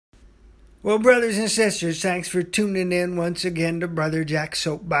Well, brothers and sisters, thanks for tuning in once again to Brother Jack's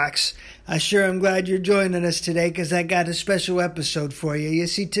Soapbox. I sure am glad you're joining us today because I got a special episode for you. You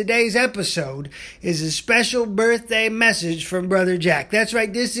see, today's episode is a special birthday message from Brother Jack. That's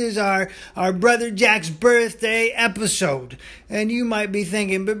right, this is our Brother Jack's birthday episode. And you might be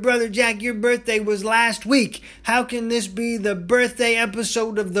thinking, but Brother Jack, your birthday was last week. How can this be the birthday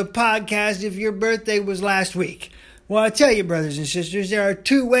episode of the podcast if your birthday was last week? Well, I tell you, brothers and sisters, there are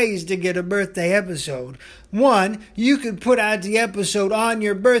two ways to get a birthday episode. One, you could put out the episode on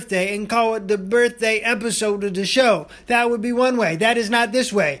your birthday and call it the birthday episode of the show. That would be one way. That is not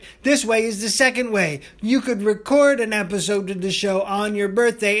this way. This way is the second way. You could record an episode of the show on your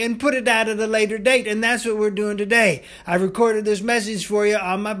birthday and put it out at a later date, and that's what we're doing today. I recorded this message for you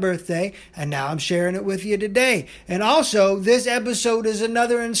on my birthday, and now I'm sharing it with you today. And also, this episode is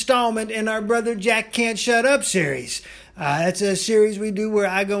another installment in our Brother Jack Can't Shut Up series. That's a series we do where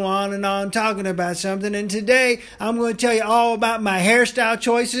I go on and on talking about something. And today, I'm going to tell you all about my hairstyle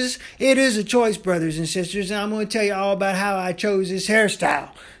choices. It is a choice, brothers and sisters, and I'm going to tell you all about how I chose this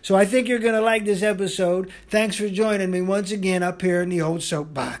hairstyle. So I think you're going to like this episode. Thanks for joining me once again up here in the old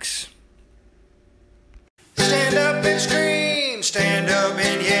soapbox. Stand up and scream, stand up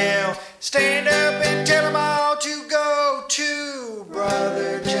and yell, stand up and tell them all to go to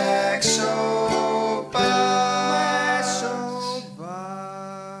Brother Jack's Soapbox.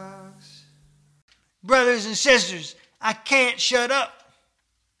 Brothers and sisters, I can't shut up.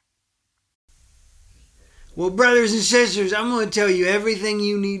 Well, brothers and sisters, I'm going to tell you everything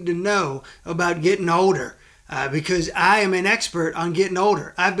you need to know about getting older because I am an expert on getting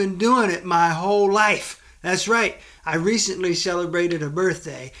older. I've been doing it my whole life. That's right. I recently celebrated a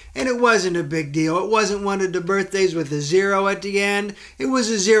birthday, and it wasn't a big deal. It wasn't one of the birthdays with a 0 at the end. It was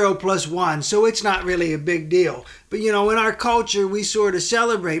a 0 plus 1, so it's not really a big deal. But, you know, in our culture, we sort of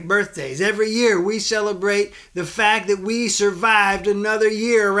celebrate birthdays. Every year, we celebrate the fact that we survived another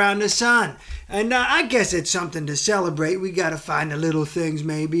year around the sun. And I guess it's something to celebrate. We got to find the little things,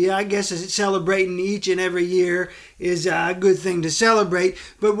 maybe. I guess celebrating each and every year is a good thing to celebrate.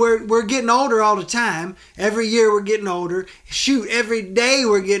 But we're getting older all the time. Every year we're getting older. Shoot, every day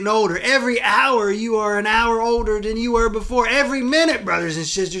we're getting older. Every hour you are an hour older than you were before. Every minute, brothers and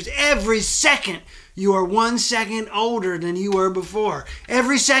sisters, every second you are 1 second older than you were before.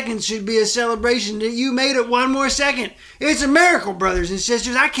 Every second should be a celebration that you made it one more second. It's a miracle, brothers and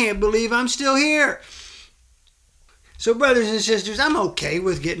sisters. I can't believe I'm still here. So, brothers and sisters, I'm okay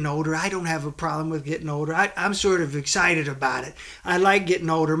with getting older. I don't have a problem with getting older. I'm sort of excited about it. I like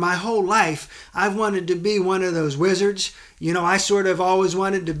getting older. My whole life, I've wanted to be one of those wizards. You know, I sort of always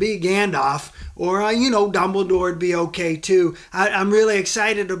wanted to be Gandalf, or, Dumbledore would be okay too. I'm really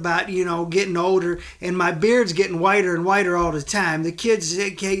excited about, getting older, and my beard's getting whiter and whiter all the time. The kids, they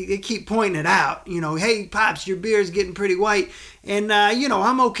keep pointing it out. Hey, Pops, your beard's getting pretty white. And,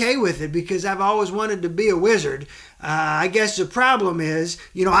 I'm okay with it because I've always wanted to be a wizard. I guess the problem is,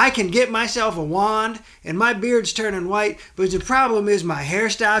 I can get myself a wand and my beard's turning white, but the problem is my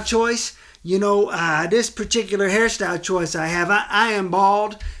hairstyle choice. This particular hairstyle choice I have, I am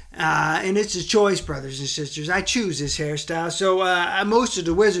bald, and it's a choice, brothers and sisters. I choose this hairstyle. So most of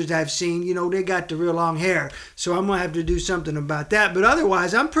the wizards I've seen, they got the real long hair. So I'm going to have to do something about that. But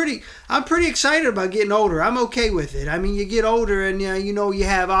otherwise, I'm pretty excited about getting older. I'm okay with it. I mean, you get older and, you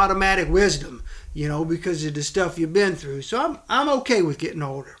have automatic wisdom, because of the stuff you've been through. So I'm okay with getting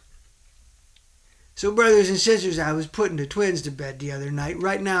older. So, brothers and sisters, I was putting the twins to bed the other night.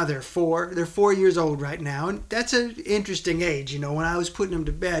 Right now, they're 4. They're 4 years old right now, and that's an interesting age, when I was putting them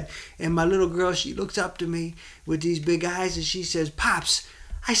to bed. And my little girl, she looks up to me with these big eyes, and she says, "Pops,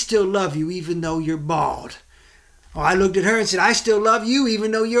 I still love you even though you're bald." Oh, I looked at her and said, "I still love you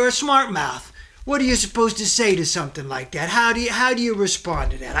even though you're a smart mouth." What are you supposed to say to something like that? How do you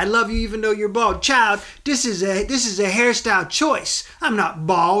respond to that? I love you even though you're bald. Child, this is a hairstyle choice. I'm not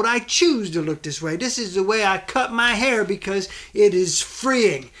bald. I choose to look this way. This is the way I cut my hair because it is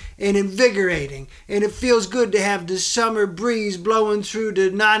freeing and invigorating, and it feels good to have the summer breeze blowing through the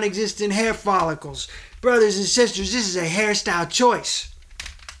non-existent hair follicles. Brothers and sisters, this is a hairstyle choice.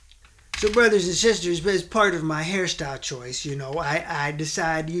 So, brothers and sisters, as part of my hairstyle choice, I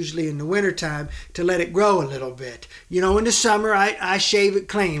decide usually in the wintertime to let it grow a little bit. In the summer, I shave it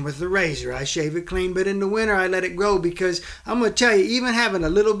clean with the razor. I shave it clean, but in the winter, I let it grow because I'm going to tell you, even having a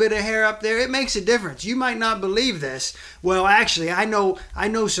little bit of hair up there, it makes a difference. You might not believe this. Well, actually, I know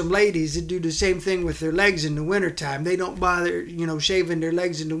some ladies that do the same thing with their legs in the wintertime. They don't bother, shaving their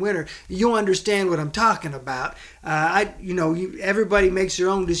legs in the winter. You'll understand what I'm talking about. Everybody makes their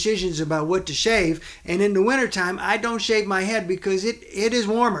own decisions about what to shave, and in the wintertime I don't shave my head because it is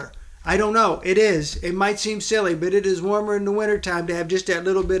warmer. I don't know. It is. It might seem silly, but it is warmer in the wintertime to have just that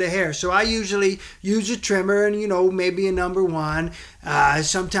little bit of hair. So I usually use a trimmer and, maybe a number 1.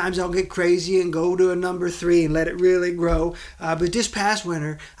 Sometimes I'll get crazy and go to a number 3 and let it really grow. But this past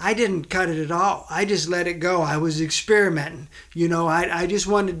winter, I didn't cut it at all. I just let it go. I was experimenting. I just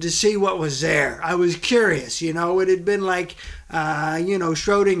wanted to see what was there. I was curious. It had been like,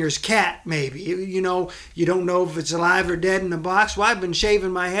 Schrodinger's cat, maybe. You don't know if it's alive or dead in the box. Well, I've been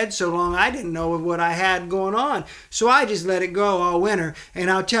shaving my head so long, I didn't know what I had going on. So I just let it go all winter.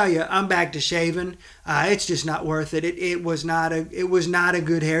 And I'll tell you, I'm back to shaving. It's just not worth it. It was not a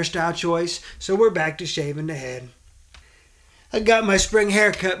good hairstyle choice. So we're back to shaving the head. I got my spring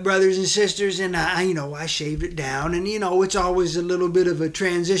haircut, brothers and sisters, and I shaved it down. And it's always a little bit of a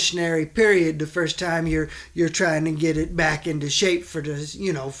transitionary period the first time you're trying to get it back into shape for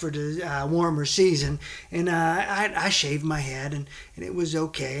the warmer season. And I shaved my head, and it was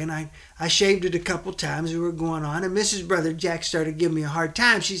okay. And I shaved it a couple times. We were going on, and Mrs. Brother Jack started giving me a hard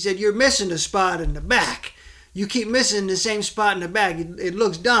time. She said, "You're missing a spot in the back. You keep missing the same spot in the back. It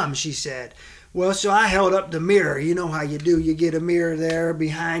looks dumb," she said. Well, so I held up the mirror. You know how you do. You get a mirror there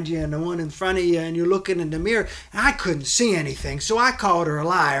behind you and the one in front of you, and you're looking in the mirror. And I couldn't see anything, so I called her a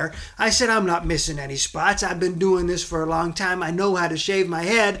liar. I said, "I'm not missing any spots. I've been doing this for a long time. I know how to shave my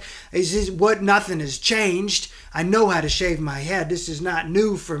head. Nothing has changed. I know how to shave my head. This is not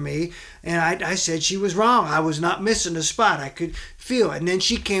new for me." And I said she was wrong. I was not missing a spot. I could feel it. And then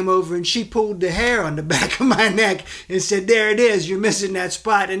she came over and she pulled the hair on the back of my neck and said, "There it is. You're missing that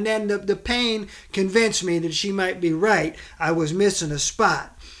spot." And then the pain convinced me that she might be right. I was missing a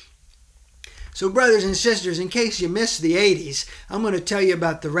spot. So brothers and sisters, in case you missed the 80s, I'm going to tell you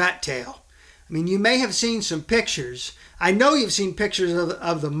about the rat tail. I mean, you may have seen some pictures. I know you've seen pictures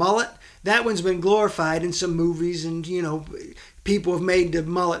of the mullet. That one's been glorified in some movies, and people have made the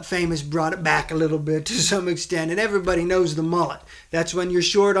mullet famous, brought it back a little bit to some extent, and everybody knows the mullet. That's when you're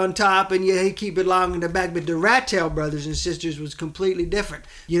short on top and you keep it long in the back. But the rat tail, brothers and sisters, was completely different.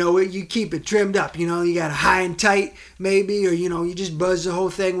 You keep it trimmed up. You got a high and tight maybe, or you just buzz the whole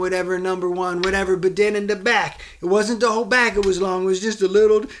thing, whatever, number 1, whatever. But then in the back, it wasn't the whole back it was long. It was just a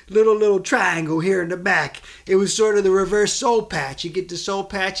little triangle here in the back. It was sort of the reverse soul patch. You get the soul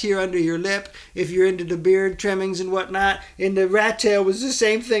patch here under your lip if you're into the beard trimmings and whatnot. And the rat tail was the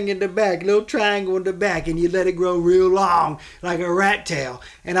same thing in the back, little triangle in the back, and you let it grow real long like a rat tail.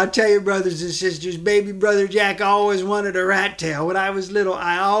 And I'll tell you, brothers and sisters, baby brother Jack always wanted a rat tail. When I was little,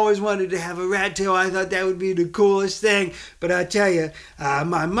 I always wanted to have a rat tail. I thought that would be the coolest thing. But I tell you,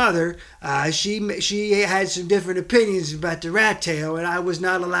 my mother, she had some different opinions about the rat tail, and I was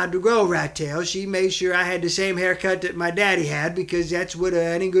not allowed to grow a rat tail. She made sure I had the same haircut that my daddy had, because that's what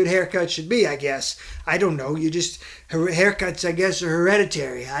any good haircut should be, I guess. I don't know. Haircuts, I guess, are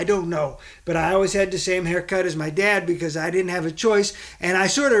hereditary. I don't know. But I always had the same haircut as my dad because I didn't have a choice. And I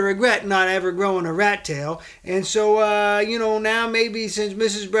sort of regret not ever growing a rat tail. And so, now maybe since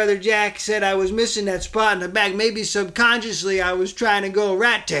Mrs. Brother Jack said I was missing that spot in the back, maybe subconsciously I was trying to go a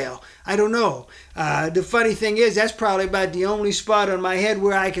rat tail. I don't know. The funny thing is, that's probably about the only spot on my head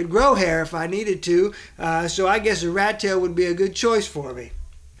where I could grow hair if I needed to. So I guess a rat tail would be a good choice for me.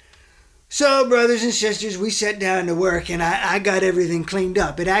 So, brothers and sisters, we sat down to work, and I got everything cleaned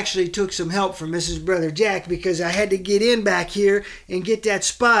up. It actually took some help from Mrs. Brother Jack, because I had to get in back here and get that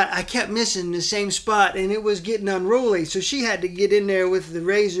spot. I kept missing the same spot, and it was getting unruly. So she had to get in there with the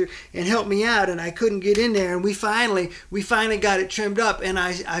razor and help me out, and I couldn't get in there. And we finally got it trimmed up, and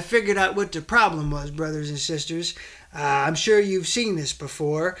I figured out what the problem was, brothers and sisters. I'm sure you've seen this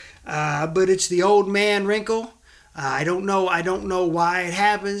before, but it's the old man wrinkle. I don't know why it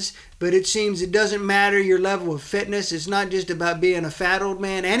happens, but it seems it doesn't matter your level of fitness. It's not just about being a fat old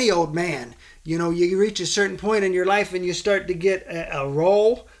man. Any old man, you reach a certain point in your life and you start to get a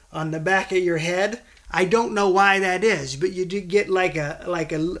roll on the back of your head. I don't know why that is, but you do get like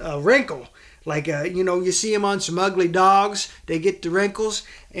a wrinkle. Like, you see them on some ugly dogs. They get the wrinkles.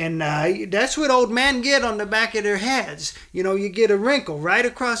 And that's what old men get on the back of their heads. You get a wrinkle right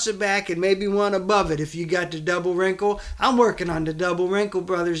across the back and maybe one above it if you got the double wrinkle. I'm working on the double wrinkle,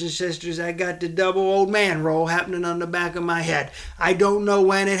 brothers and sisters. I got the double old man roll happening on the back of my head. I don't know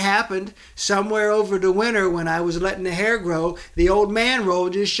when it happened. Somewhere over the winter when I was letting the hair grow, the old man roll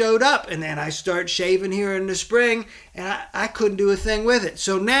just showed up. And then I start shaving here in the spring, and I couldn't do a thing with it.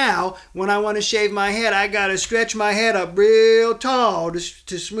 So now, when I want to shave my head, I got to stretch my head up real tall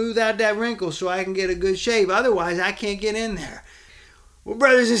to smooth out that wrinkle so I can get a good shave. Otherwise, I can't get in there. Well,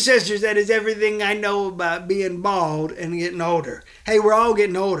 brothers and sisters, that is everything I know about being bald and getting older. Hey, we're all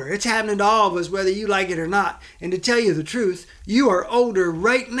getting older. It's happening to all of us, whether you like it or not. And to tell you the truth, you are older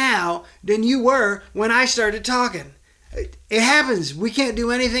right now than you were when I started talking. It happens. We can't do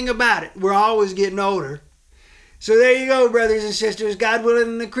anything about it. We're always getting older. So there you go, brothers and sisters. God willing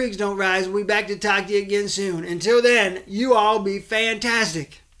and the creeks don't rise. We'll be back to talk to you again soon. Until then, you all be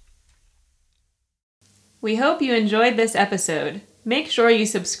fantastic. We hope you enjoyed this episode. Make sure you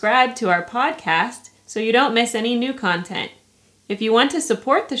subscribe to our podcast so you don't miss any new content. If you want to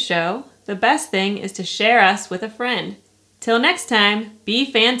support the show, the best thing is to share us with a friend. Till next time, be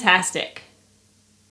fantastic.